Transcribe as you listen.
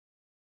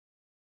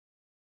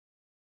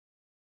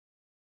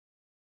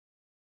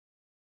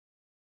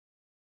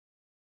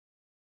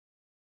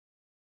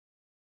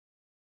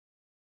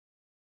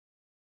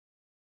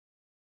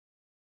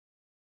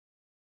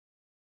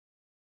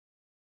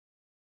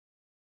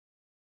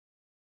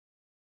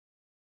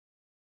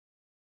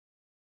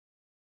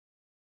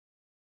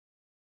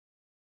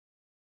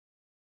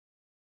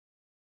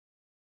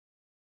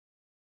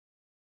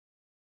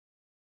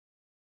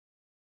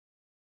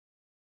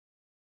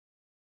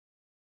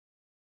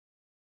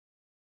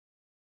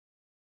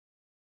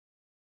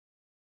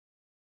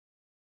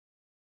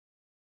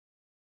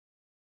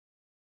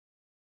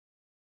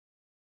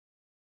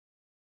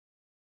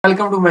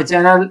Welcome to my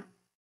channel.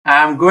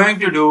 I am going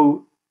to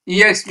do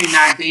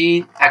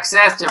EXP19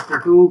 Access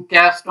Chapter 2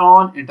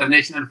 Capstone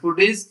International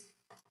Foodies.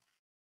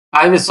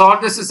 I will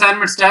solve this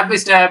assignment step by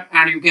step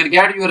and you can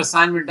get your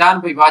assignment done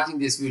by watching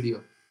this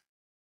video.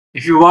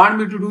 If you want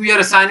me to do your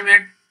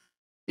assignment,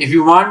 if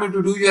you want me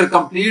to do your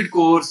complete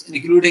course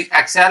including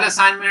Excel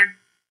assignment,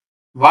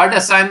 Word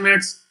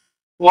assignments,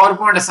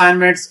 PowerPoint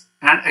assignments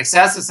and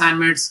Access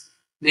assignments,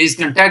 please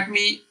contact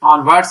me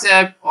on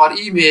WhatsApp or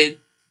email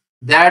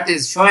that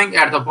is showing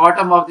at the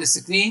bottom of the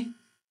screen,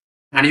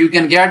 and you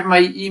can get my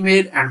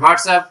email and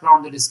WhatsApp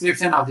from the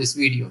description of this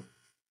video.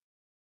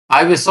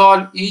 I will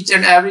solve each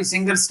and every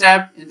single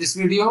step in this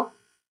video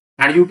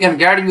and you can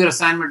get your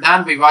assignment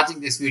done by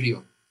watching this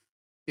video.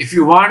 If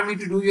you want me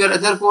to do your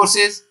other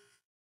courses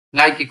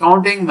like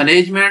accounting,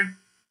 management,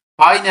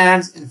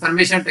 finance,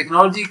 information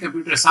technology,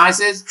 computer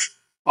sciences,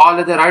 all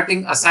other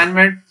writing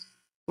assignment,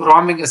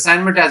 programming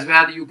assignment as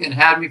well, you can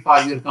have me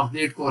for your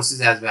complete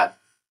courses as well.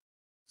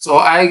 So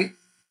I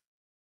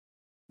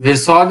will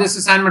solve this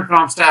assignment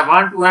from step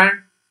 1 to end.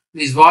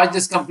 Please watch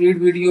this complete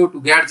video to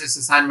get this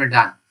assignment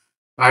done.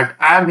 But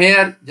I am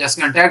here, just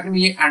contact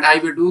me and I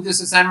will do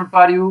this assignment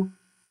for you.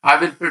 I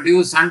will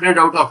produce 100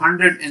 out of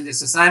 100 in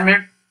this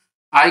assignment.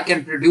 I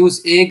can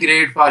produce A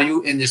grade for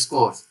you in this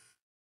course.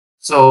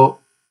 So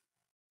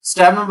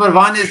step number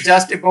 1 is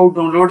just about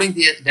downloading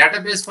the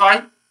database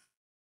file.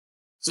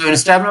 So in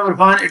step number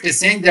 1, it is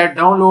saying that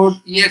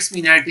download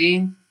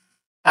EXP19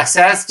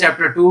 Access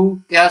Chapter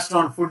 2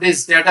 Capstone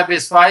Foodies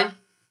database file.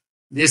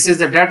 This is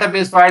the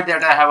database file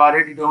that I have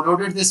already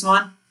downloaded this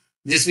one.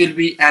 This will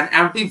be an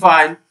empty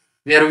file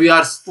where we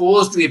are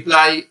supposed to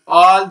apply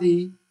all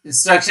the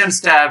instruction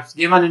steps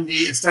given in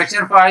the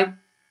instruction file,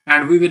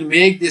 and we will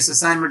make this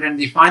assignment in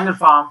the final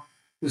form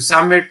to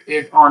submit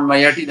it on my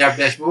IT Lab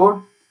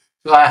dashboard.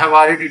 So I have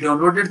already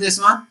downloaded this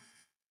one.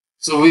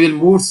 So we will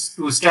move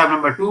to step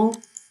number 2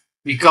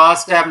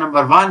 because step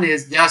number 1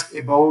 is just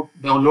about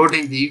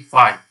downloading the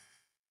file.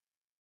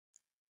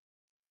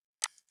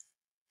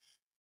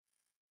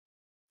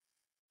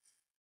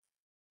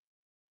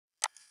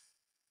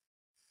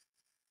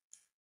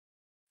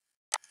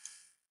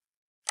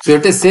 So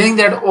it is saying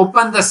that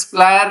open the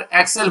supplier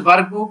Excel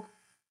workbook,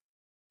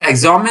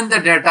 examine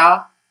the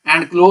data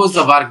and close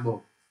the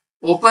workbook.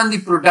 Open the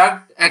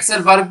product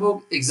Excel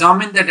workbook,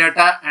 examine the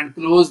data and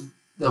close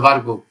the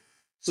workbook.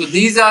 So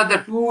these are the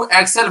two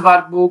Excel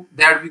workbooks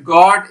that we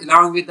got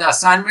along with the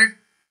assignment,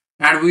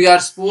 and we are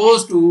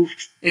supposed to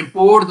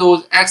import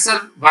those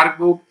Excel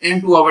workbook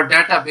into our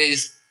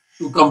database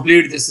to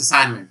complete this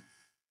assignment.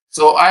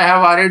 So I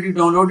have already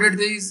downloaded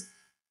these.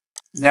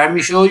 Let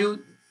me show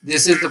you.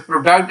 This is the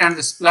product and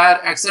the supplier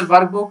Excel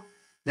workbook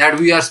that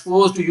we are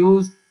supposed to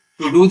use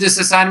to do this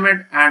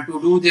assignment and to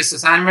do this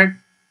assignment.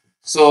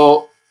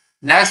 So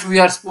next we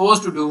are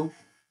supposed to do,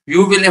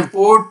 you will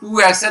import two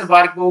Excel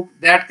workbook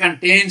that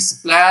contains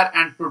supplier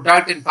and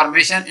product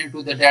information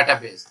into the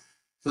database.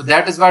 So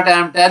that is what I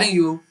am telling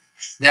you,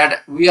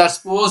 that we are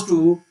supposed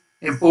to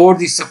import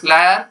the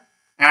supplier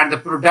and the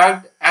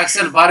product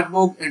Excel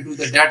workbook into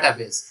the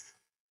database.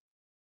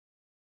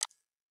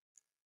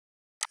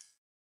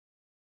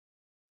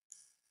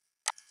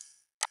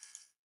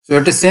 So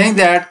it is saying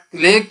that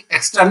click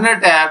external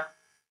tab,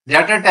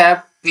 data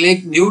tab,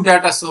 click new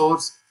data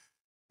source,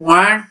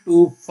 point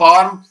to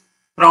form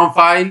from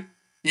file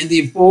in the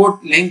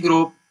import link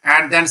group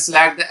and then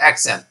select the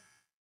Excel.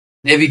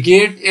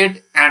 Navigate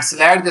it and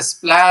select the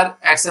supplier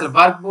Excel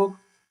workbook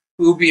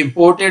to be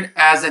imported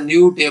as a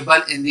new table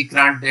in the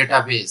current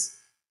database.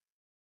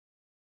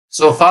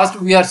 So first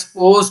we are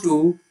supposed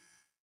to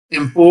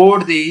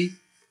import the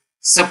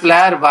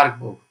supplier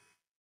workbook.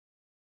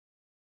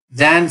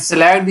 Then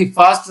select the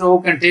first row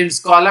contains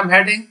column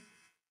heading.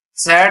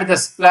 Set the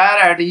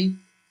supplier ID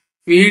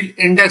field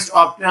indexed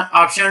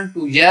option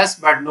to yes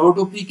but no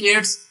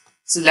duplicates.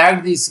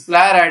 Select the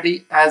supplier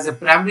ID as a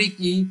primary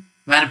key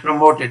when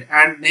promoted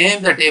and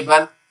name the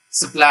table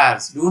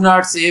suppliers. Do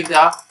not save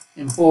the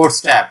import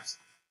steps.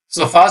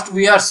 So first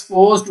we are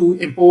supposed to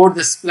import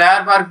the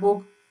supplier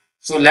workbook.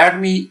 So let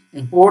me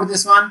import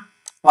this one.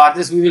 For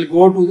this we will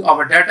go to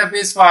our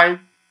database file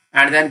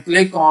and then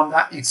click on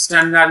the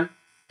external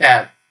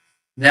tab.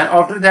 Then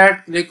after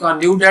that click on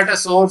new data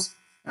source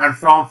and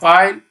from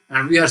file,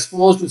 and we are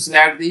supposed to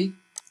select the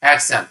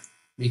Excel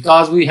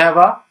because we have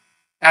a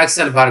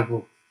Excel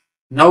workbook.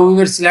 Now we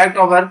will select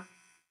our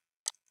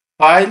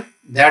file,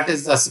 that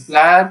is the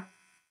supplier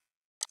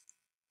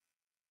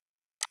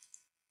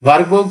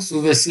workbook. So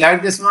we will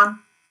select this one.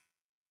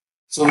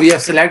 So we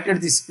have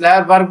selected the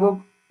supplier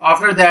workbook.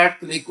 After that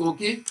click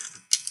OK.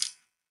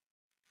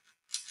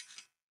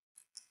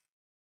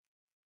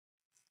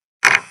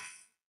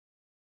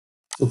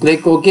 So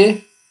click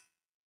OK.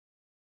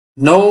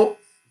 Now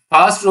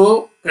first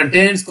row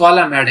contains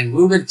column heading.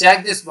 We will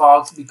check this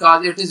box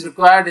because it is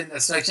required in the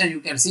section.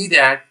 You can see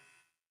that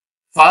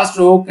first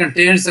row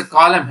contains a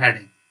column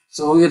heading.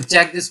 So we will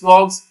check this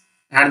box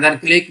and then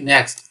click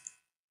next.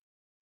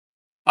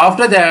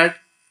 After that,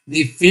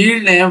 the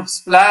field name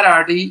supplier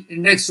ID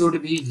index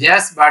should be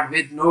yes but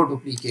with no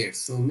duplicates.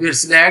 So we will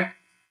select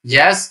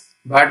yes,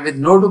 but with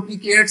no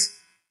duplicates,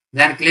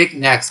 then click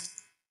next.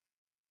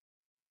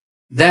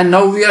 Then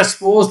now we are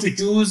supposed to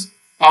choose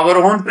our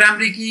own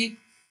primary key.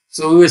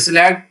 So we will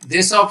select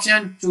this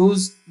option,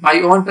 choose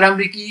my own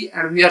primary key,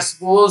 and we are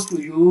supposed to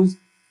use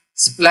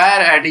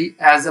supplier ID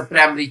as a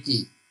primary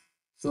key.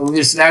 So we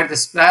will select the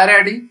supplier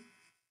ID,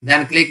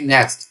 then click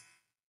next.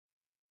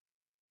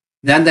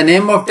 Then the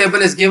name of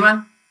table is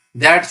given,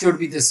 that should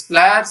be the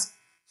suppliers.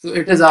 So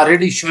it is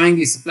already showing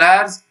the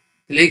suppliers,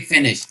 click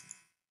finish.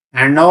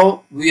 And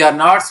now we are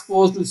not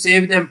supposed to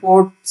save the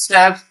import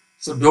steps,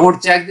 so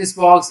don't check this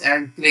box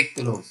and click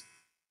close.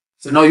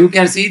 So now you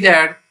can see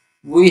that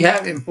we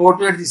have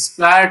imported the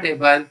supplier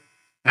table,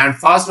 and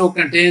first row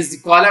contains the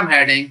column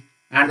heading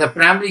and the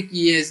primary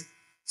key is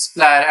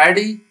supplier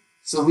ID.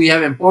 So we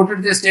have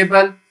imported this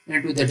table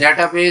into the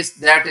database.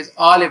 That is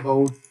all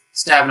about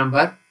step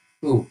number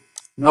 2.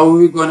 Now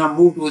we're gonna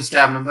move to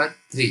step number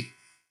 3.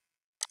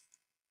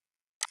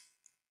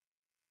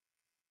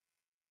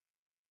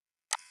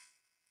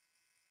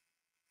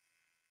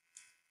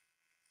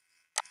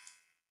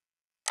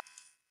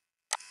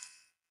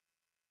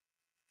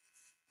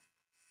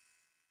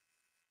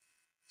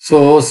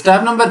 So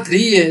step number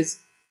 3 is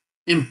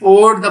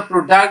import the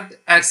product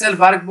Excel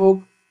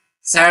workbook,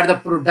 set the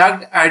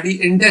product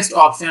ID indexed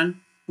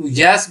option to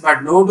yes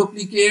but no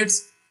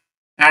duplicates,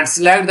 and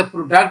select the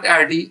product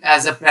ID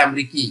as a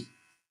primary key.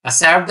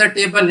 Accept the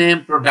table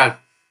name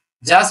product.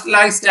 Just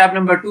like step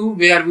number 2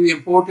 where we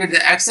imported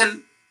the Excel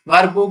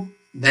workbook,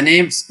 the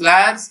name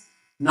suppliers,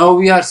 now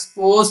we are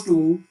supposed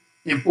to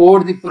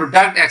import the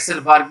product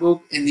Excel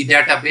workbook in the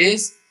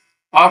database.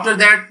 After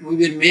that we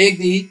will make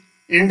the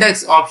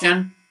index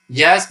option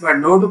yes but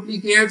no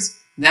duplicates.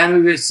 Then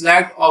we will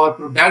select our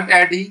product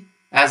ID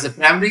as a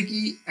primary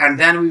key, and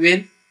then we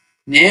will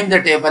name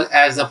the table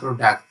as a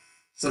product.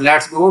 So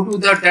let's go to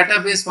the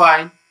database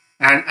file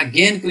and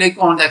again click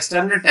on the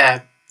external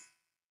tab,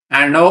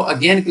 and now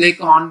again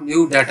click on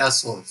new data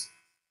source.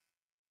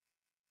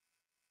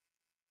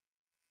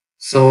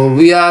 So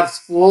we are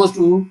supposed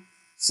to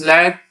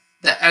select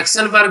the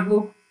Excel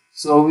workbook,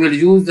 so we will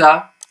use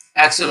the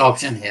Excel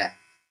option here.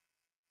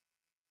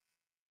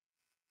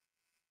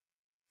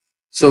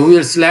 So we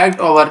will select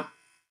our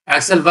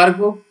Excel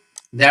workbook,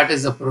 that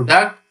is the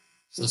product.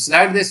 So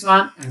select this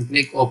one and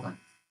click open.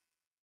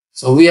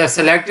 So we have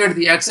selected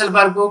the Excel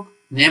workbook,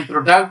 name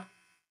product,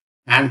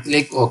 and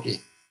click OK.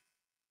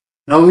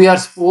 Now we are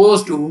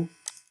supposed to,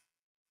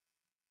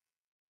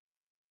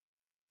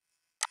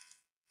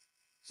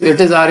 so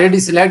it is already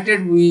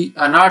selected, we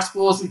are not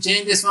supposed to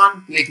change this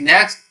one, click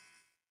next.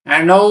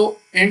 And now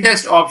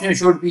indexed option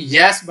should be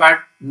yes but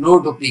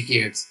no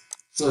duplicates.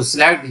 So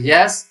select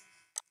yes,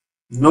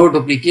 no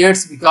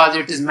duplicates, because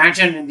it is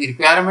mentioned in the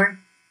requirement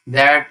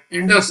that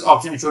index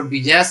option should be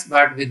yes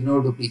but with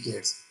no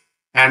duplicates,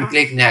 and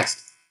click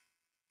next.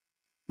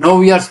 Now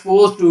we are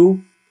supposed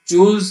to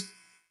choose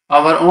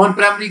our own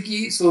primary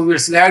key, so we will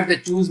select the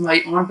choose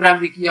my own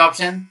primary key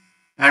option,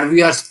 and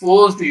we are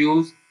supposed to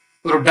use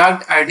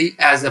product ID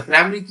as the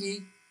primary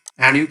key,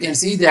 and you can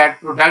see that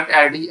product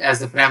ID as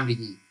the primary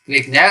key.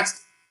 Click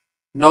next.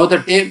 Now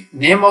the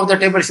name of the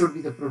table should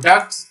be the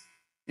products.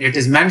 It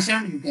is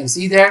mentioned, you can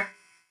see that.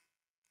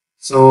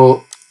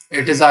 So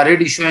it is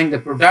already showing the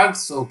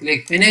products, so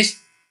click finish.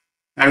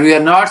 And we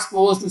are not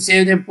supposed to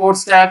save the import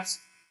steps,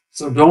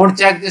 so don't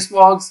check this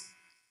box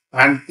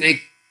and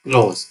click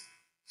close.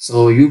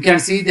 So you can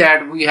see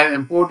that we have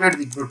imported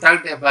the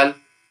product table,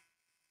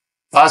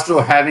 first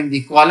row having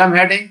the column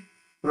heading,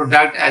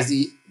 product as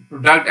the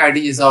product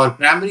ID is our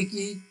primary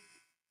key,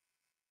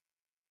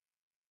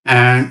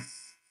 and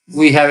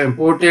we have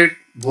imported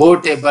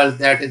both tables,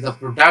 that is the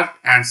product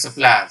and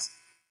suppliers.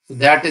 So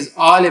that is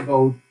all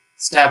about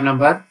step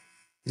number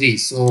 3.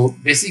 So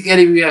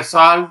basically we have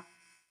solved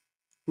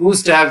 2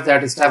 steps,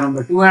 that is step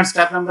number 2 and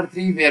step number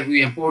 3, where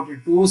we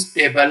imported 2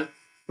 table,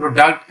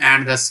 product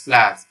and the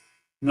suppliers.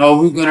 Now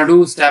we're going to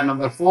do step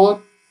number 4.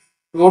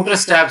 Total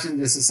steps in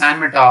this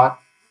assignment are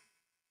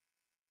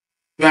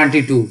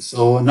 22.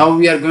 So now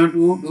we are going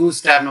to do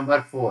step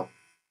number 4.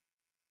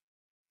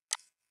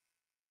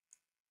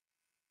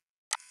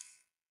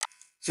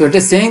 So it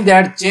is saying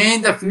that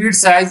change the field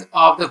size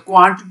of the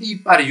quantity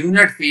per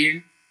unit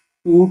field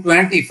to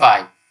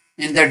 25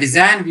 in the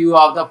design view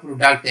of the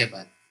product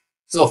table.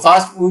 So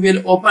first we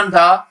will open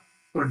the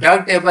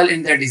product table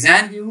in the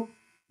design view,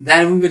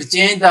 then we will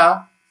change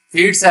the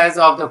field size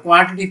of the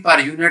quantity per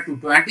unit to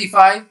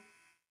 25,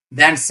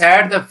 then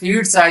set the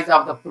field size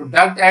of the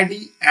product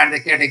ID and the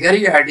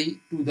category ID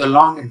to the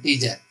long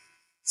integer.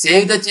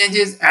 Save the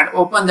changes and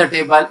open the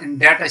table in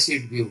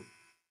datasheet view.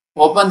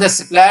 Open the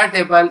supplier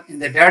table in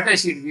the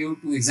datasheet view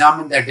to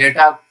examine the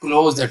data,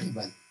 close the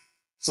table.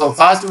 So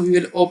first we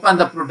will open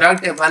the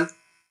product table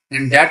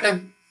in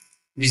data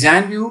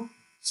design view.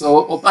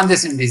 So open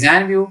this in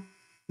design view.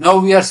 Now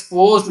we are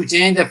supposed to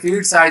change the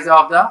field size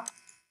of the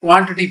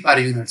quantity per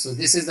unit. So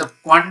this is the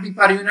quantity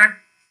per unit.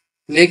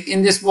 Click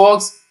in this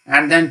box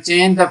and then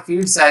change the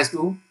field size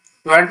to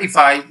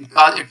 25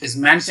 because it is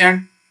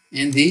mentioned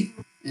in the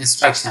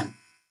instruction.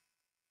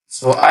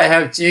 So I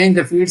have changed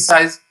the field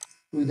size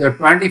to the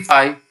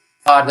 25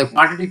 for the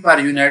quantity per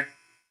unit.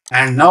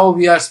 And now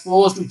we are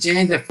supposed to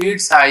change the field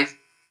size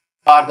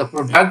for the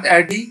product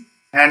ID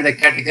and the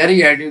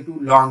category ID to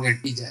long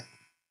integer.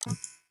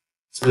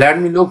 So let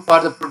me look for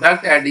the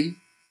product ID.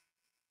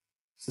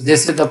 So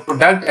this is the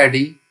product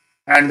ID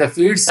and the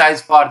field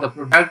size for the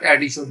product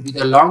ID should be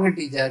the long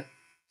integer.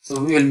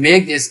 So we will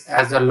make this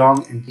as a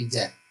long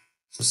integer.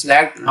 So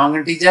select long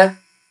integer.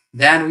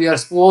 Then we are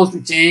supposed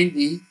to change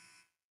the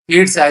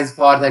field size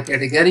for the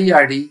category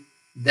ID.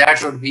 That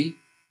should be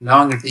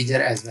long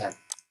integer as well.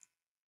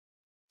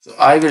 So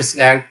I will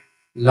select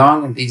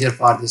long integer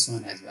for this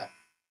one as well.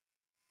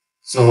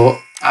 So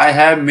I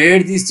have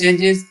made these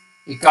changes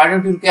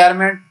according to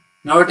requirement.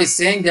 Now it is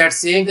saying that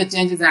save the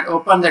changes and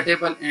open the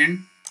table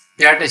in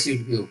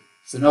datasheet view.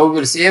 So now we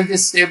will save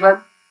this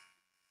table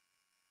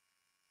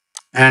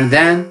and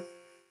then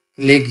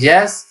click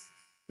yes.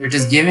 It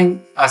is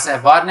giving us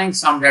a warning,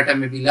 some data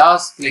may be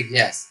lost. Click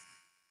yes.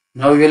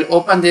 Now we will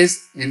open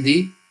this in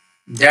the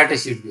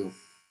datasheet view.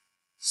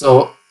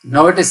 So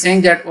now it is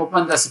saying that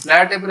open the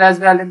supplier table as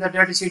well in the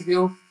datasheet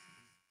view,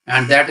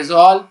 and that is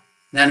all.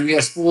 Then we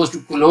are supposed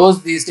to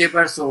close these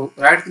tables. So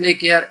right click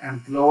here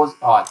and close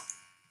all.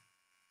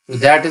 So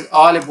that is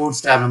all about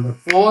step number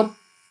 4.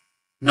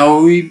 Now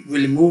we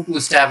will move to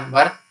step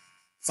number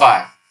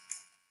 5.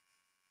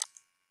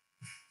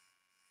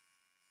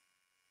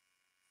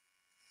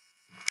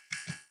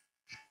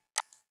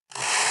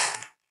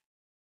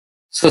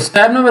 So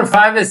step number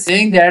 5 is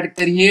saying that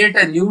create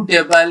a new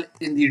table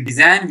in the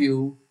design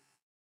view.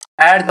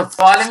 Add the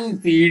following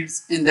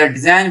fields in the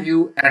design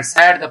view and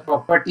set the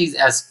properties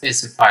as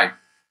specified.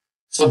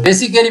 So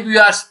basically we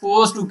are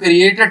supposed to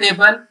create a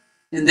table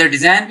in the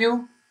design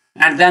view,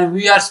 and then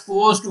we are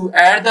supposed to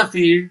add the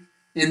field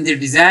in the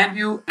design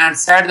view and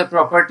set the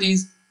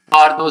properties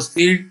for those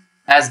fields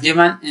as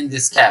given in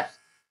this step.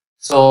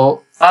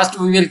 So first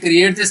we will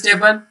create this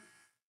table.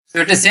 So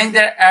it is saying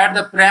that add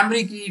the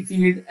primary key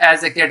field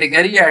as a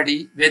category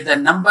ID with the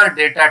number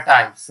data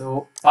type.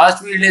 So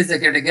first field is the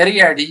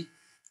category ID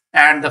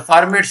and the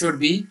format should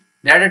be,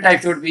 data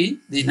type should be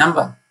the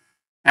number,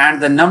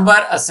 and the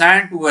number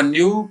assigned to a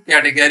new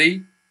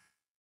category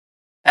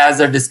as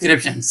a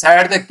description.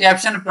 Set the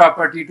caption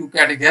property to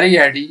category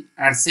ID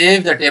and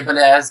save the table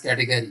as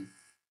category.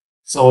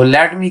 So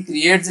let me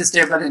create this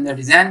table in the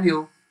design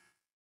view.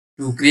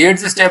 To create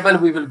this table,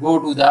 we will go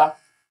to the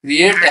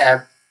create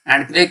tab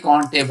and click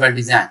on table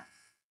design.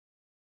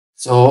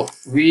 So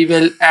we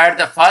will add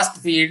the first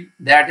field,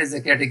 that is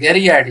the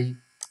category ID.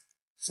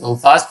 So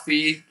first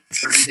field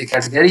should be the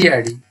category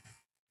ID,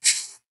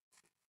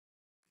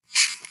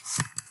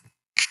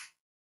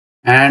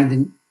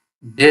 and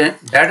the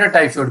data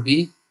type should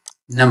be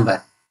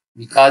number,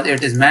 because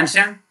it is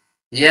mentioned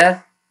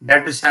here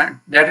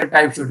data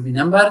type should be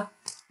number.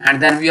 And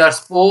then we are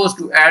supposed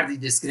to add the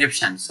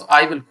description. So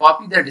I will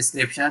copy the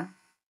description.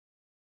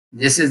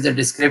 This is the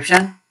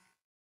description,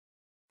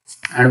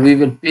 and we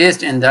will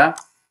paste in the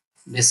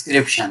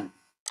description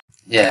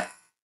here.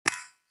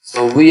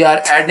 So we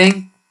are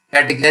adding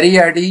category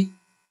ID,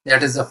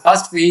 that is the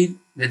first field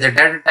with the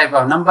data type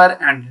of number,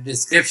 and the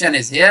description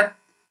is here.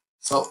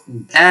 So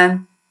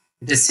then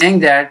it is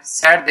saying that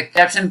set the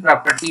caption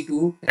property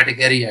to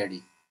category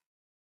ID.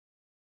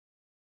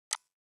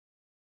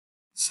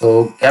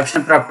 So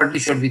caption property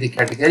should be the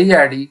category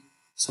ID.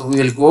 So we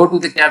will go to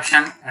the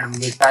caption and we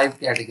will type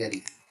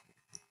category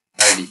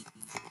ID.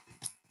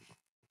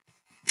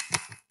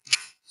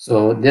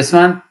 So this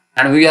one,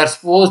 and we are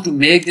supposed to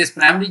make this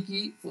primary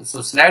key.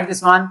 So select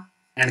this one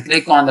and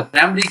click on the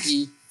primary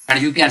key,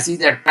 and you can see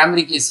that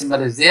primary key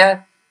symbol is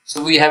there.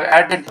 So we have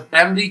added the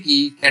primary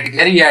key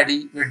category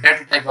ID with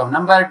data type of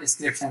number,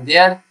 description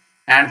there,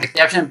 and the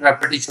caption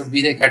property should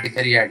be the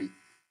category ID.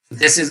 So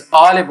this is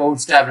all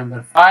about step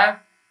number 5,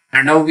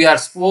 and now we are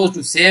supposed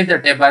to save the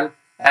table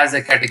as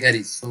a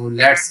category. So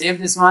let's save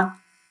this one.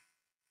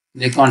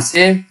 Click on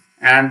save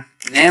and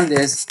name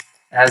this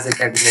as a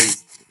category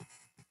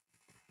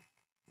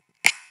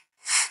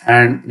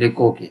and click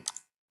OK.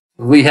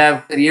 We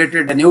have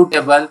created a new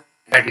table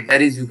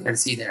categories, you can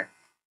see that.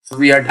 So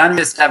we are done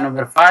with step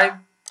number 5.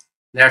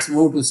 Let's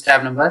move to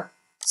step number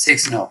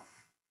 6 now.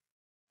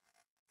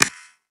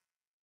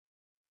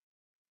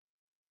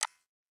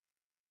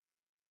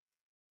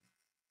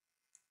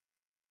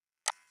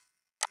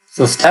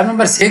 So step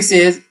number 6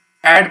 is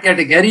add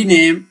category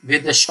name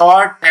with the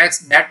short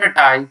text data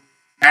type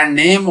and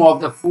name of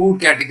the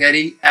food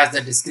category as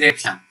the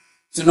description.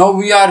 So now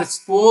we are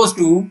supposed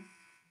to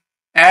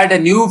add a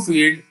new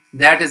field,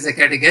 that is the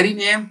category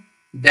name.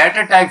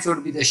 Data type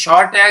should be the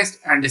short text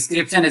and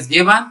description is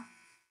given,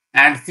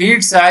 and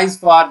field size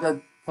for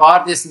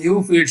this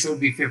new field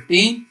should be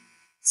 15.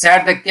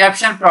 Set the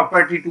caption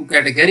property to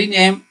category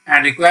name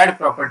and required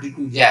property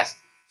to yes.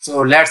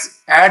 So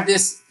let's add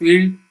this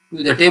field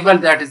to the table,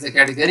 that is the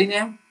category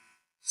name.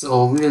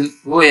 So we will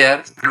go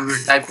here and we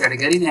will type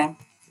category name.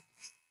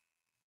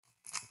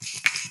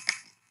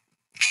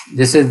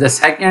 This is the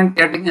second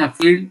category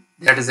field,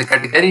 that is the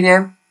category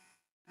name,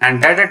 and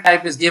data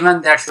type is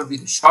given, that should be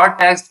the short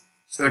text.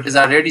 So it is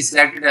already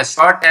selected as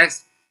short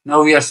text.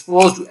 Now we are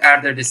supposed to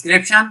add the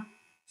description.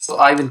 So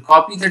I will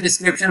copy the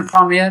description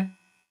from here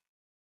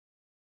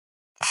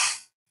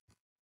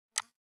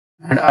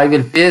and I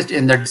will paste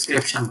in the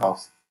description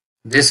box.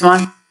 This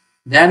one.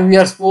 Then we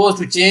are supposed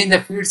to change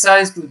the feed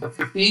size to the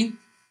 15.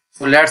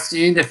 So let's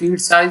change the feed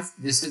size.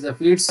 This is the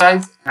feed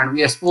size and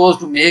we are supposed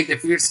to make the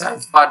feed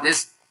size for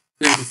this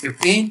field to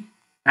 15.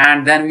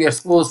 And then we are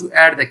supposed to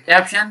add the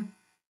caption.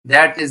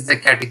 That is the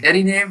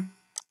category name.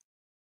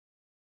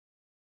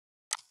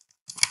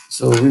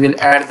 So we will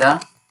add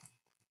the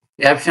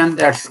caption.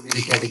 That should be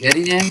the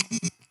category name.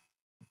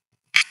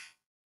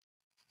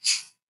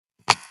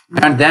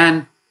 And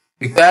then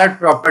required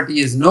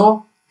property is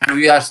no. And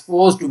we are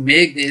supposed to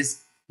make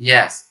this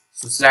yes.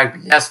 So select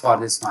yes for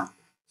this one.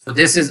 So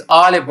this is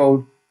all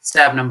about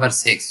step number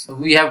 6. So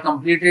we have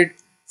completed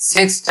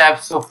 6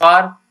 steps so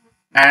far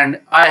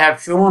and I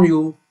have shown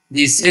you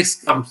these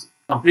 6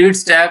 complete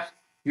steps.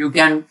 You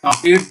can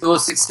complete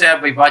those 6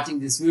 steps by watching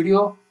this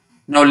video.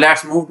 Now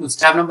let's move to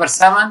step number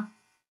 7.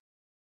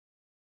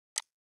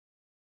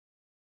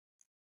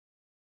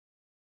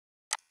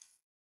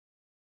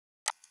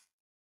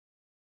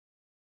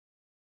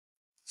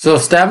 So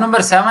step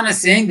number 7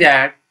 is saying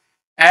that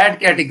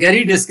add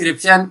category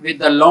description with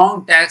the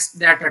long text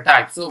data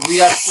type. So we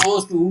are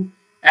supposed to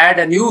add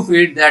a new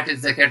field that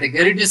is the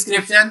category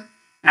description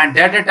and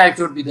data type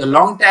should be the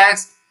long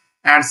text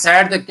and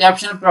set the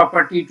caption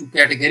property to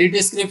category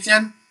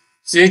description.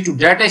 Switch to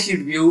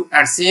datasheet view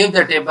and save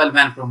the table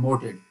when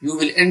promoted. You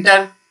will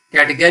enter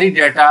category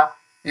data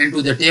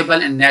into the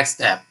table in next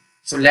step.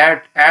 So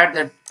let's add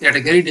the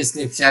category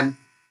description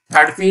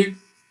third field.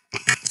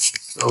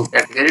 So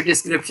category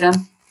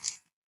description.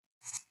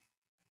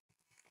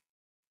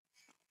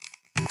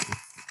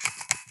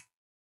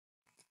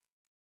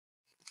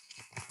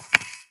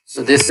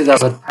 So this is our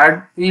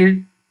third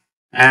field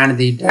and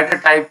the data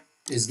type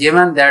is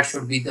given, that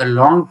should be the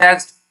long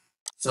text.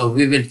 So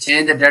we will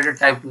change the data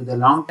type to the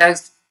long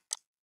text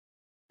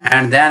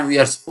and then we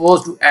are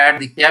supposed to add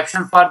the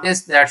caption for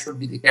this, that should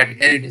be the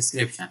category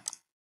description.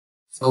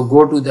 So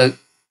go to the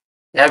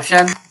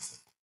caption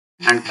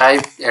and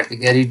type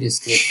category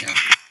description.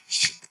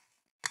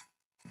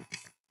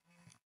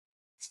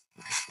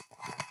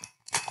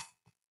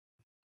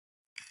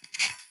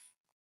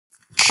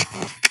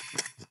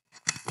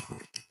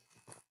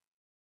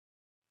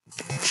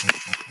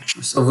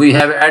 So we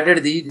have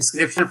added the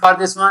description for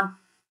this one.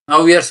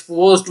 Now we are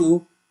supposed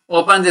to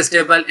open this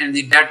table in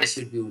the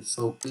datasheet view.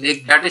 So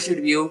click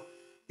datasheet view.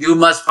 You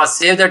must first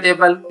save the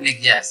table. Click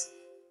yes.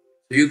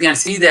 So you can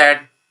see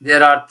that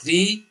there are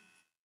 3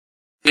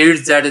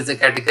 fields, that is the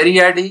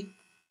category ID,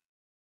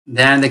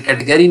 then the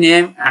category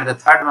name, and the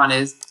third one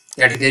is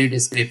category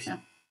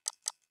description.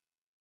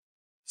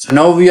 So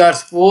now we are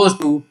supposed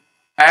to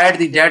add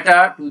the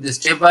data to this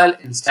table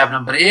in step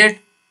number 8.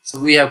 So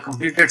we have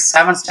completed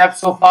 7 steps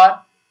so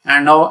far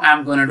and now I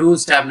am going to do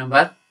step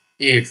number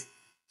 8.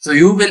 So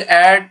you will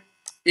add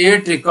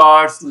 8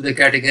 records to the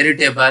category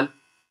table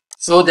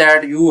so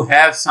that you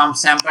have some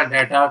sample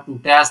data to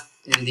test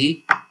in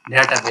the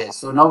database.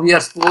 So now we are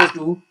supposed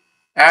to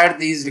add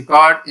these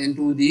records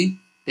into the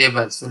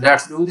table. So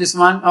let's do this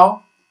one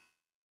now.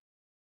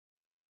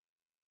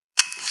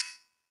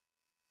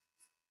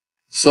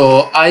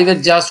 So I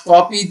will just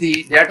copy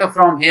the data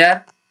from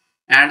here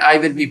and I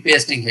will be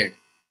pasting it.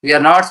 We are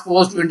not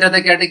supposed to enter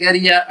the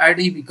category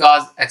ID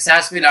because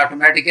Access will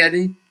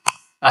automatically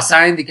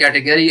assign the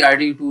category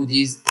ID to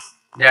these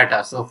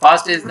data. So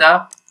first is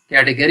the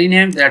category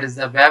name, that is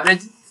the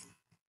beverage.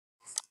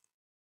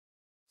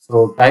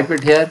 So type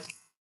it here.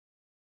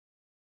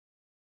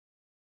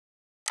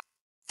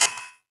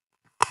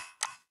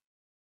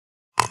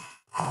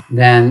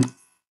 Then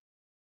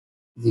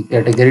the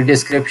category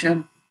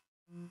description.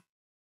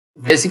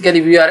 Basically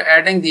we are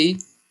adding the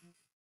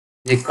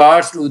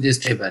records to this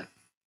table.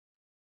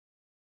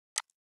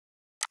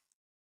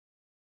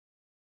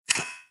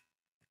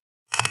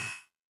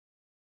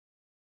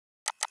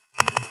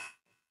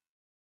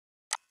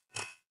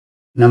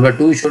 Number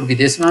 2 should be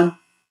this one.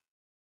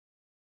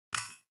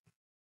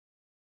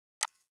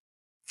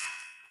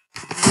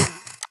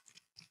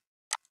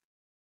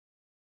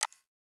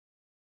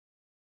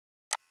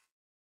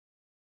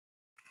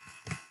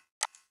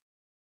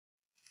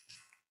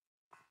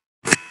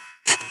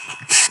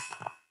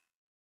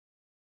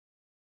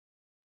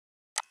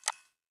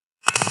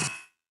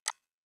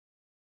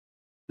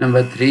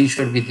 Number 3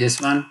 should be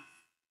this one.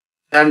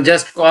 So I'm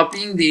just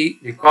copying the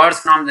records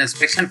from the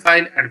inspection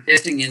file and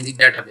pasting in the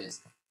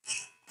database.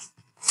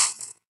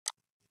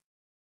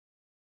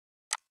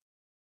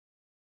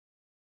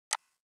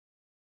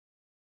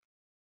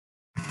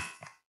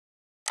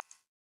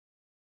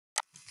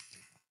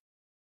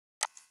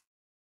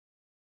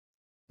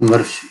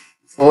 Number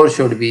 4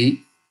 should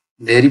be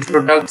dairy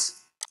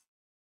products.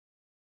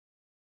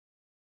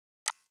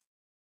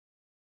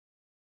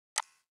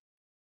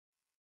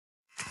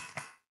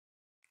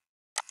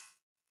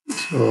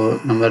 So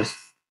number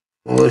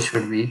 4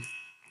 should be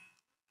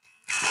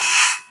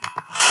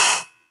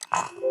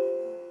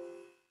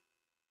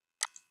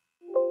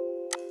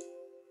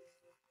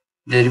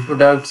dairy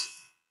products.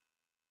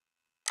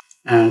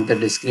 and the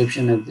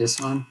description is this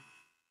one.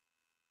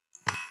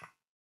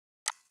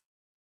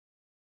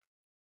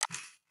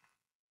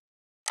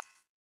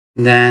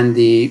 Then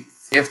the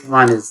fifth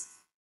one is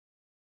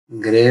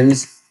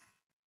grains.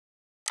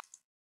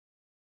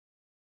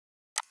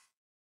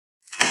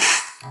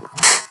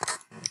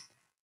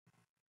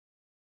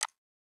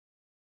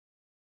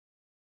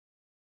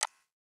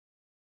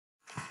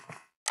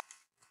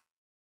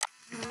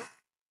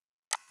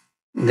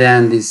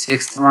 Then the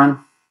sixth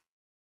one,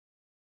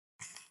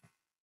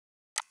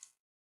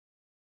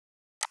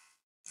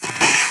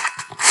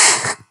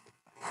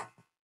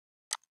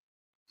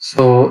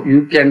 so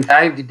you can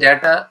type the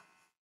data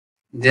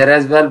there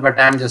as well, but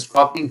I'm just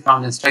copying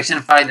from the instruction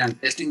file and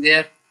pasting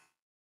there.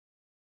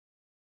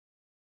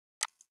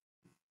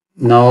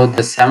 Now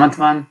the seventh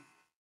one,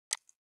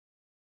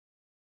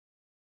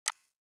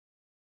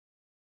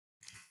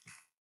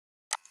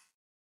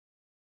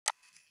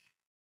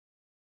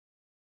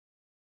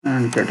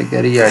 and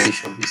category ID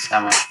should be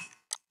 7.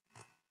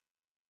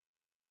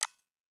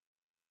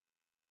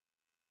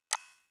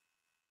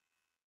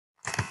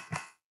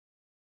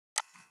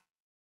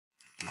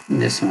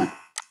 This one.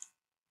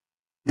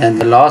 Then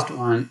the last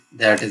one,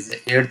 that is the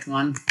eighth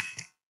one.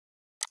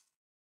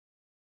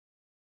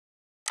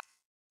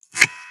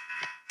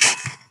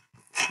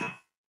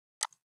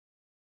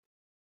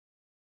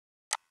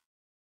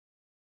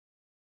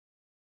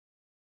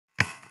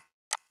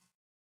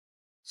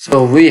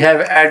 So we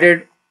have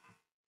added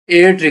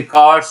 8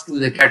 records to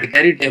the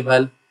category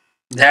table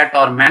that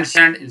are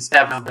mentioned in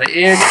step number 8.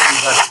 We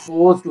were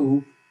supposed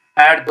to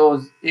add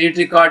those 8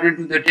 records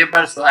into the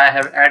table. So I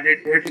have added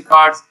 8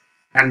 records,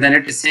 and then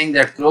it is saying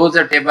that close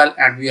the table,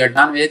 and we are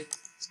done with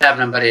step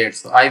number 8.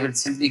 So I will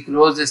simply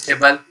close this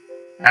table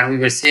and we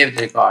will save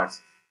the records.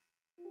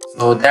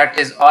 So that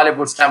is all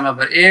about step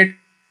number 8,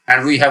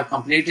 and we have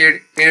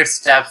completed 8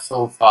 steps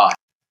so far.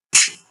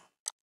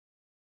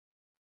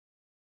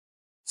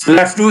 So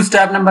let's do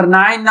step number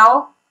 9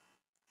 now.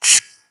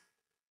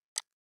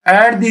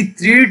 Add the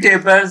 3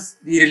 tables,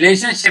 the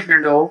relationship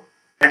window,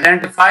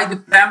 identify the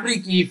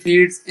primary key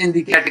fields in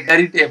the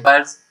category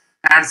tables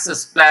and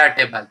supplier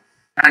table,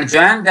 and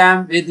join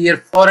them with their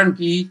foreign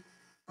key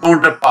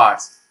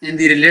counterparts in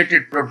the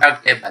related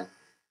product table.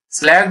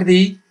 Select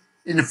the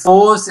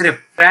enforce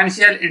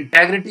referential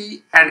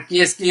integrity and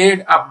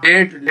cascade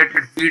update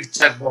related field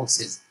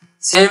checkboxes.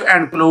 Save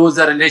and close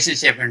the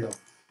relationship window.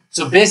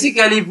 So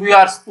basically we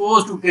are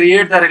supposed to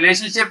create the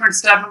relationship in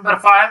step number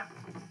 5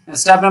 and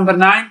step number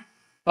 9.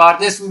 For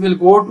this we will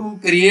go to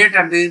create,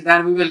 and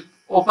then we will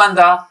open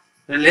the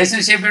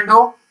relationship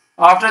window.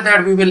 After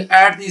that we will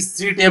add these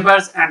 3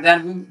 tables, and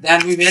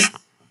then we will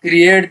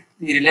create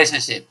the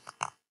relationship.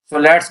 So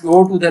let's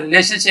go to the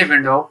relationship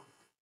window,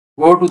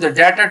 go to the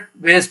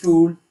database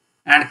tool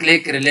and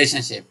click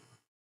relationship.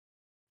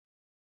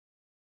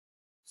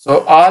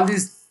 So all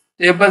these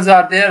tables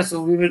are there,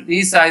 so we will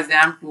resize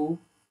them to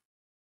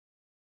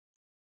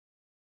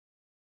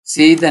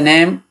see the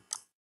name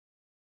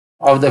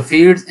of the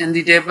fields in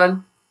the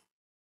table.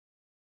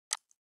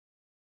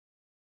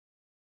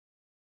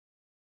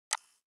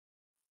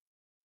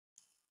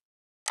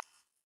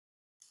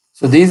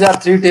 So these are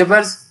 3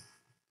 tables.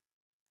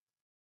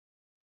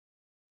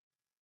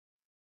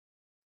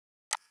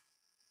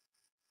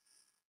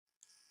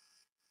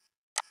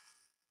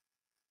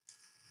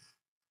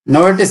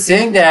 Now it is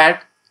saying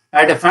that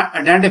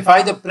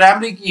identify the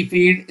primary key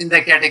field in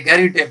the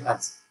category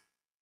tables.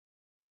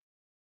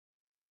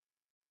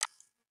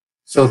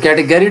 So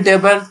category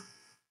table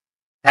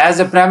has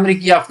a primary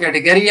key of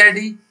category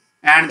ID,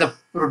 and the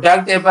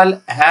product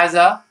table has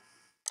a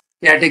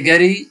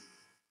category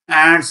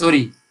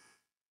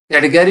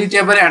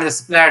table and the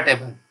supplier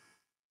table.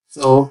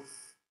 So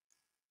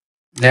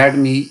let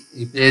me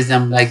replace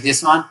them like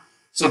this one.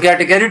 So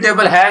category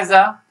table has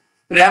a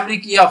primary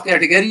key of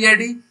category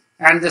ID,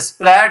 and the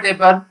supplier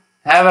table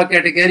have a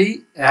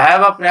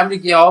primary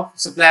key of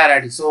supplier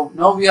ID. So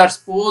now we are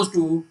supposed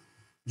to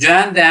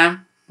join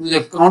them to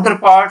the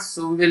counterparts.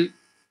 So we will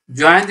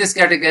join this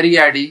category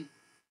ID.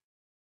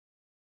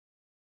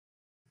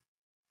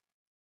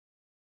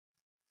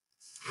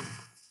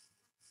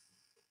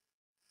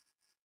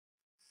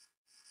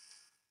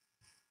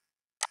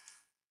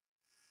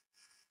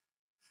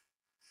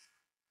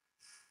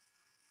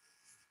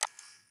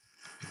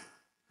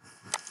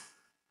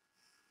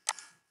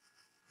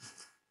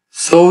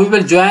 So we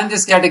will join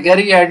this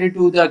category ID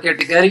to the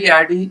category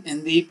ID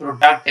in the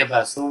product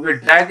table. So we will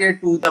drag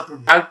it to the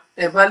product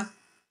table.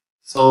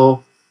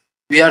 So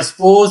we are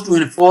supposed to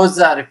enforce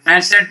the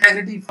referential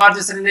integrity for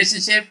this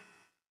relationship,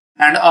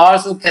 and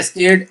also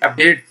cascade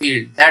update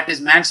field that is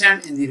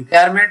mentioned in the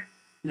requirement.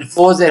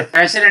 Enforce the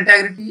referential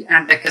integrity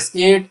and the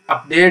cascade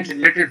update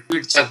related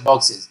field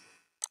checkboxes.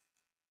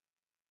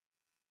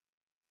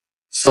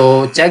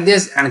 So check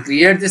this and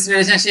create this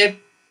relationship.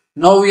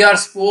 Now we are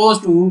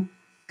supposed to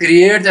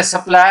create the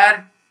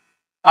supplier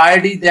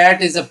ID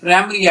that is a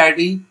primary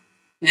ID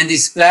in the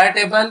supplier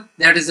table,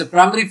 that is the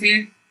primary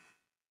field,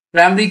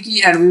 primary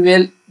key, and we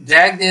will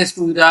drag this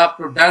to the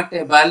product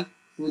table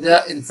to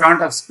the in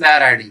front of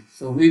supplier ID.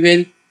 So we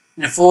will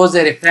enforce the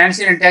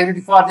referential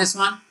integrity for this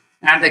one,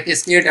 and the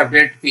cascade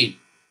update field.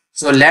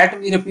 So let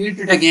me repeat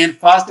it again.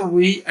 First,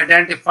 we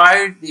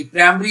identified the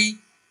primary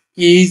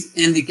keys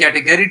in the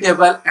category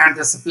table and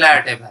the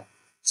supplier table.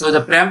 So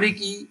the primary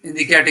key in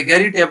the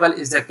category table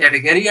is the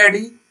category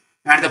ID,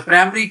 and the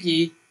primary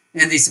key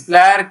in the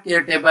supplier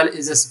table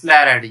is the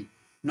supplier ID.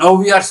 Now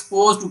we are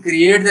supposed to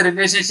create the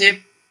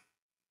relationship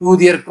to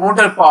their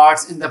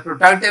counterparts in the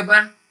product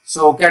table.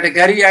 So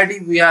category ID,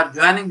 we are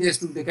joining this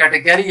to the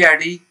category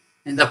ID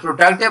in the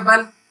product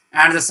table,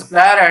 and the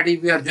supplier ID,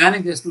 we are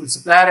joining this to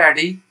supplier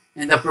ID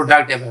in the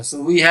product table.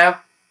 So we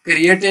have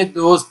created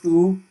those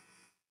two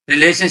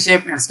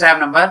relationship in step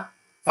number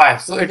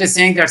 5. So it is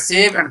saying that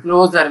save and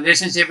close the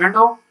relationship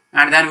window,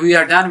 and then we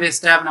are done with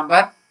step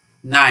number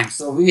 9.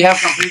 So we have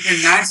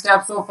completed 9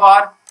 steps so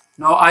far.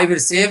 Now I will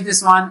save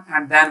this one,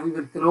 and then we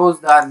will close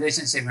the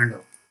relationship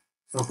window.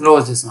 So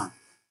close this one.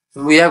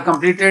 So we have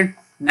completed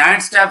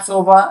 9 steps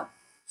so far.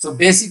 So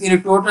basically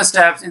total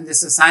steps in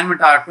this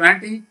assignment are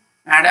 20,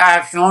 and I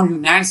have shown you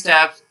 9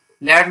 steps.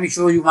 Let me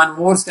show you one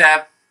more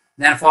step.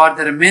 Then for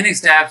the remaining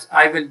steps,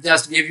 I will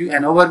just give you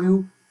an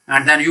overview,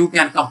 and then you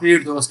can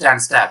complete those 10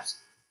 steps.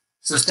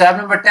 So step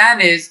number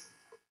 10 is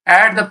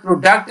add the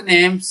product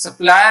name,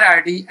 supplier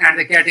ID, and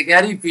the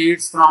category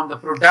fields from the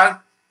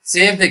product,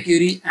 save the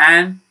query,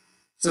 and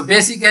so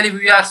basically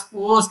we are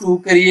supposed to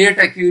create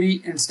a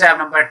query in step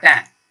number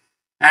 10.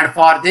 And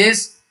for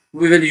this,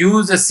 we will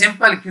use a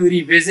simple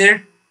query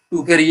wizard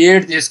to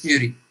create this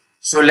query.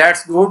 So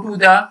let's go to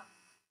the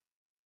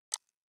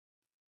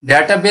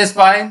database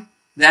file,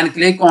 then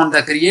click on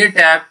the create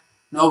tab.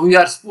 Now we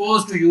are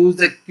supposed to use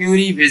the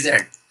query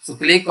wizard. So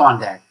click on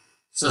that.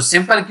 So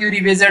simple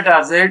query wizard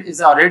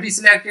is already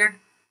selected,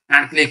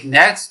 and click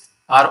next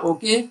or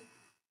OK.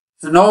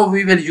 So now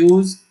we will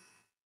use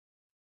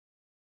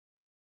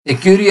a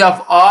query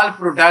of all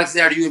products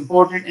that you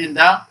imported in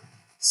the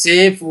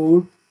Say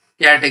Food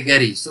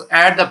category. So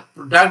add the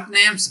product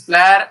name,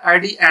 supplier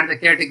ID, and the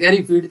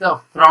category field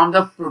from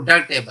the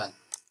product table.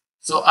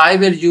 So I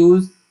will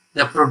use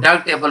the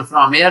product table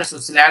from here. So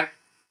select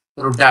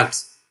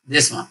products,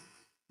 this one.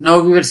 Now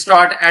we will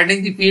start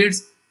adding the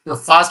fields. The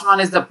first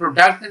one is the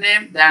product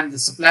name, then the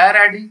supplier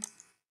ID.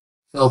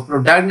 So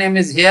product name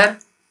is here.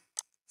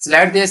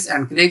 Select this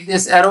and click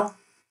this arrow,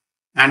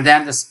 and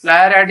then the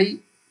supplier ID,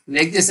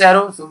 click this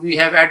arrow. So we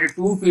have added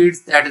 2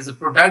 fields, that is the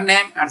product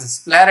name and the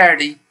supplier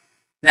ID.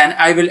 Then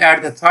I will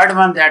add the third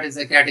one, that is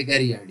the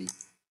category ID.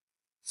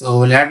 So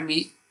let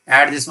me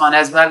add this one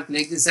as well.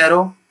 Click this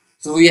arrow.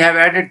 So we have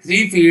added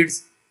 3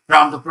 fields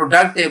from the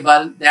product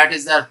table, that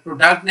is the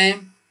product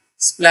name,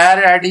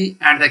 supplier ID,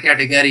 and the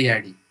category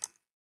ID.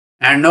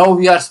 And now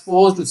we are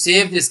supposed to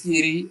save this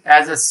query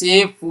as a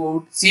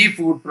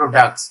seafood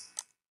products.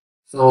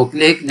 So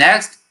click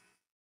next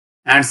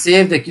and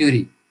save the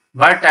query.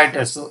 What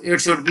title? So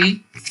it should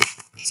be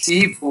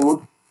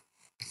seafood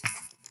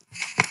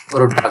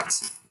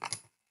products.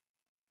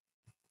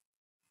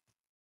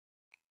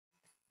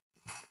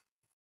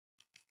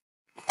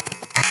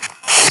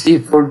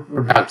 Seafood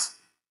products.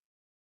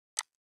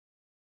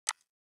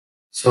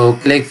 So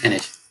click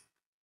finish.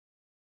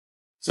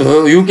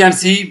 So you can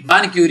see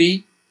one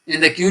query in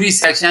the query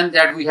section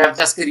that we have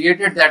just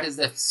created, that is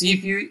the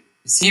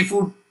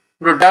seafood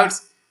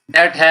products,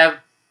 that have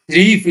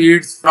 3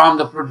 fields from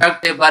the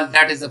product table,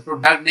 that is the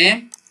product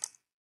name,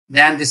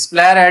 then the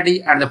supplier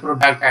ID, and the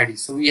product ID.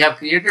 So we have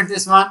created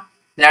this one.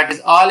 That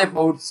is all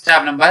about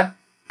step number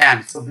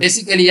 10. So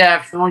basically I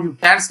have shown you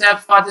 10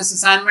 steps for this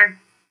assignment.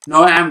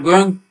 Now I am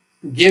going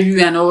to give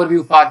you an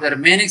overview for the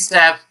remaining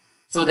steps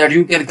so that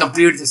you can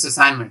complete this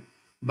assignment.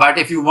 But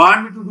if you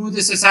want me to do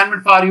this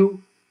assignment for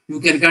you, you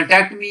can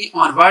contact me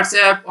on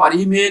WhatsApp or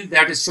email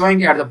that is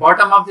showing at the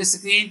bottom of the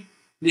screen.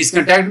 Please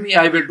contact me.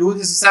 I will do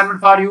this assignment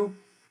for you.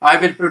 I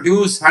will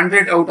produce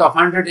 100 out of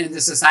 100 in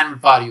this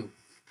assignment for you.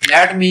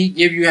 Let me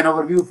give you an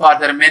overview for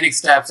the remaining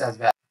steps as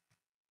well.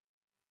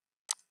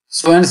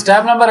 So in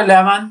step number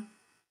 11,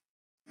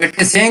 it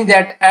is saying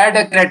that add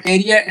a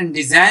criteria in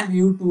design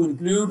view to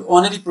include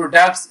only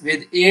products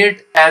with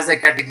 8 as a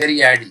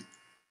category ID.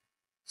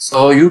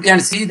 So you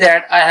can see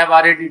that I have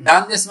already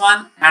done this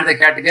one, and the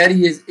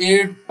category is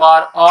 8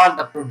 for all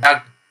the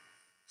product.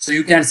 So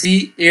you can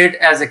see 8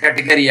 as a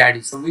category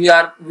ID. So we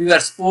were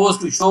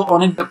supposed to show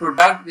only the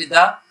product with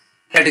the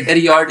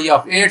category ID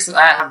of 8. So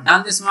I have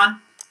done this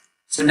one.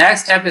 So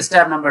next step is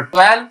step number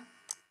 12.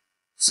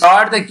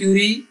 Sort the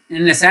query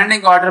in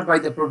ascending order by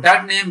the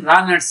product name,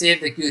 run and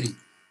save the query.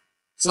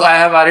 So I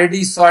have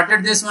already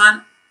sorted this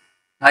one.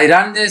 I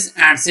run this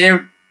and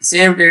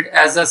saved it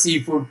as a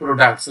seafood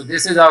product. So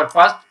this is our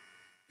first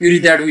query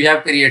that we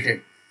have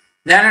created.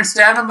 Then in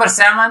step number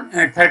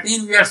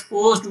 13, we are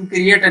supposed to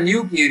create a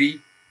new query,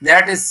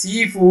 that is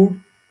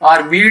seafood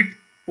or meat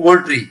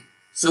poultry.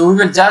 So we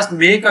will just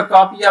make a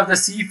copy of the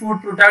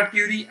seafood product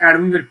query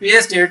and we will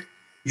paste it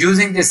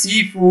using the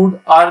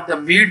seafood or the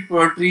meat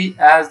poultry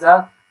as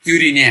the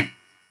query name.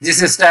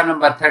 This is step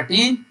number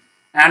 13.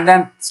 And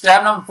then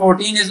step number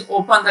 14 is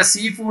open the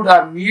seafood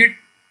or meat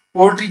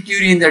poultry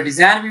query in the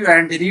design view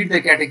and delete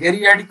the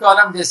category ID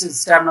column. This is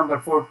step number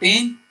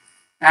 14.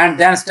 And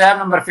then step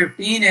number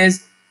 15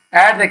 is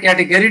add the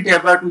category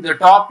table to the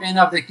top pane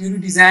of the query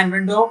design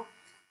window.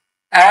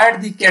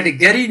 Add the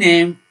category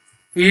name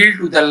field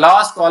to the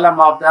last column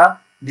of the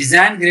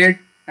design grid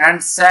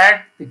and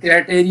set the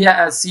criteria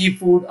as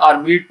seafood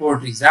or meat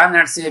poultry. Run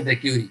and save the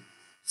query.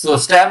 So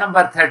step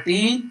number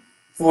 13,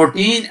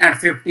 14 and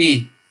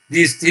 15.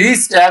 These three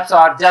steps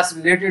are just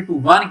related to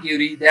one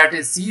query, that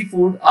is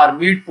seafood or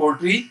meat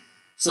poultry.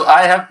 So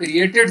I have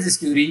created this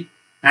query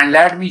and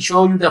let me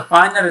show you the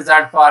final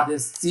result for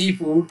this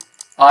seafood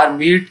or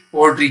meat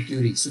poultry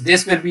query. So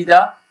this will be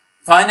the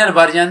final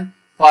version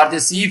for the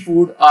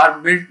seafood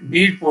or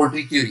meat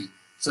poultry query.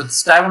 So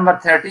step number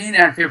 13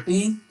 and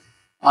 15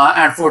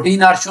 and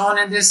 14 are shown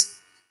in this.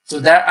 So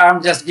that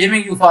I'm just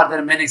giving you for the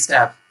remaining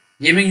steps,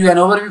 giving you an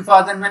overview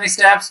for the remaining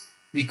steps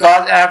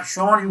because I have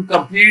shown you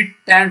complete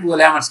 10 to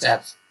 11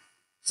 steps.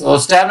 So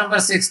step number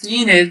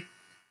 16 is,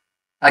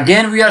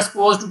 again we are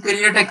supposed to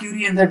create a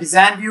query in the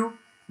design view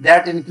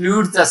that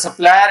includes the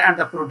supplier and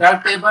the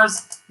product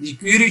tables. The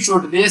query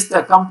should list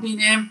the company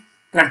name,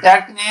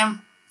 contact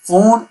name,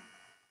 phone,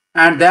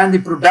 and then the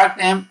product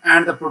name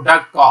and the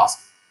product cost.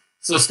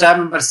 So step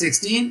number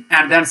 16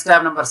 and then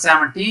step number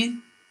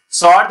 17,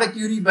 sort the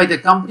query by the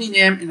company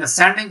name in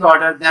ascending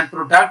order, then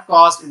product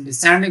cost in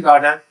descending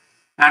order,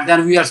 and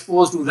then we are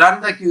supposed to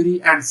run the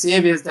query and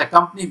save as the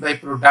company by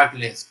product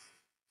list.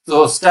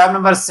 So step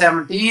number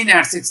 17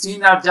 and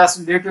 16 are just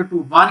related to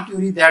one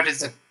query, that is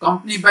the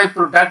company by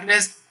product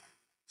list.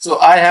 So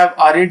I have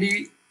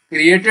already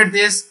created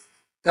this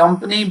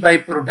company by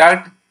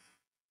product,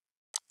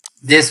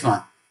 this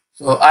one.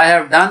 So I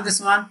have done this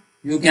one.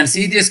 You can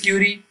see this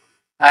query.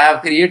 I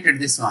have created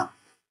this one.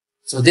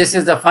 So this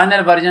is the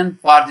final version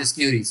for this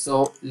query.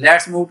 So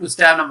let's move to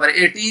step number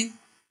 18,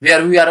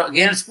 where we are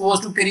again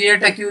supposed to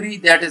create a query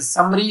that is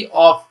summary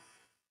of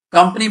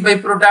company by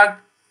product.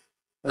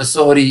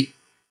 Summary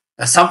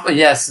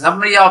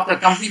of the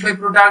company by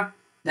product.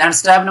 Then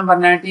step number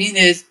 19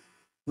 is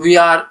we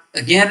are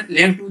again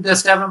linked to the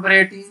step number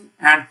 18,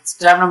 and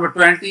step number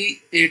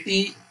 20,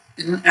 18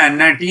 and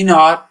 19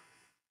 are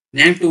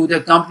linked to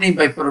the company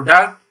by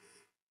product.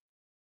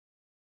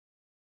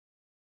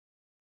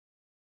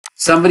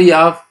 Summary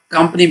of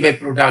company by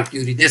product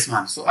query, this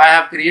one. So I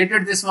have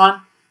created this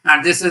one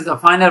and this is the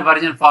final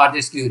version for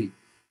this query.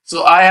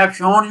 So I have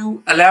shown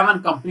you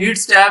 11 complete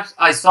steps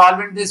I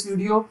solved in this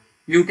video.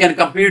 You can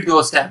complete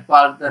those steps.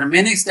 For the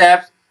remaining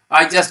steps,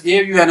 I just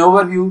gave you an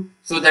overview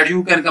so that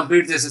you can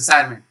complete this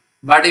assignment.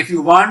 But if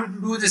you want me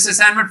to do this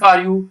assignment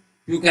for you,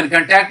 you can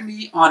contact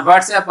me on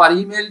WhatsApp or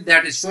email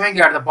that is showing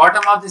at the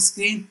bottom of the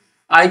screen.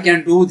 I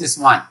can do this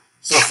one.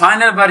 So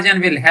final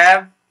version will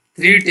have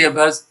 3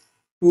 tables,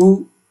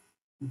 two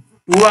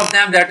of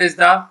them, that is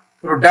the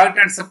product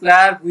and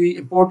supplier we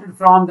imported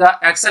from the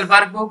Excel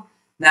workbook.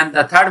 Then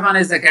the third one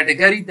is the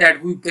category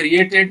that we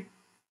created.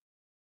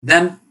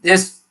 Then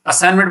this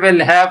assignment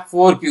will have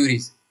 4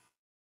 queries.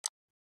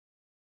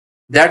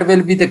 That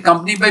will be the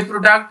company by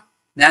product,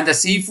 then the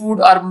seafood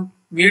or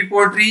meat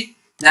poultry,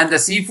 then the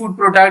seafood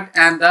product,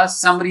 and the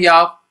summary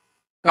of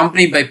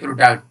company by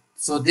product.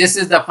 So this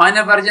is the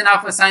final version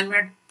of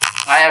assignment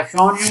I have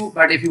shown you.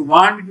 But if you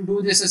want me to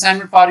do this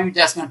assignment for you,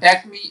 just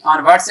contact me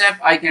on WhatsApp.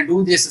 I can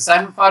do this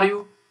assignment for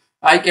you.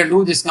 I can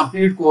do this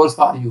complete course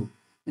for you,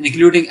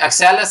 including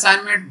Excel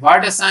assignment,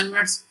 Word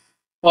assignments,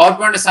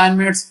 PowerPoint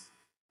assignments,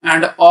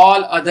 and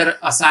all other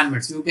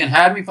assignments. You can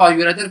hire me for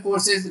your other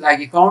courses like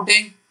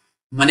accounting,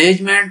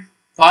 management,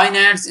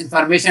 finance,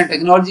 information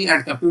technology,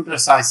 and computer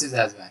sciences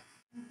as well.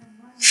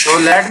 So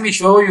let me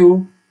show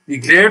you the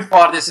grade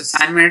for this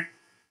assignment.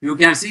 You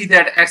can see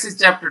that Access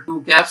Chapter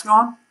 2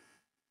 Capstone.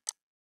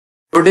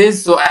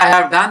 So I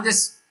have done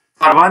this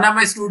for one of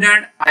my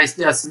students. I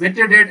just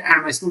submitted it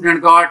and my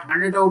student got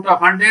 100 out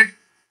of 100.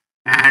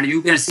 And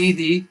you can see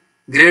the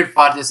grade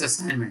for this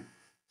assignment.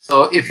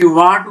 So if you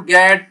want to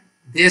get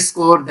this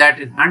score that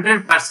is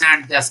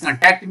 100%, just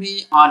contact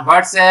me on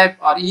WhatsApp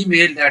or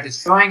email that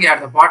is showing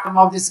at the bottom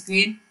of the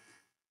screen.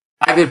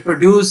 I will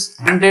produce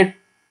 100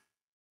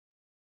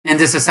 in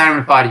this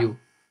assignment for you.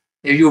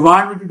 If you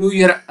want me to do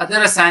your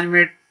other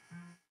assignment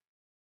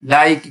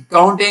like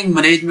accounting,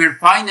 management,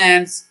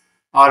 finance,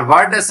 or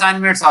Word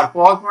assignments or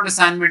PowerPoint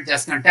assignment,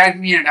 just contact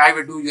me and I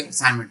will do your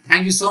assignment.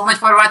 Thank you so much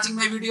for watching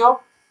my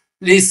video.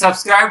 Please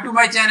subscribe to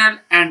my channel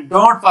and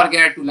don't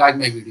forget to like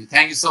my video.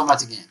 Thank you so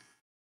much again.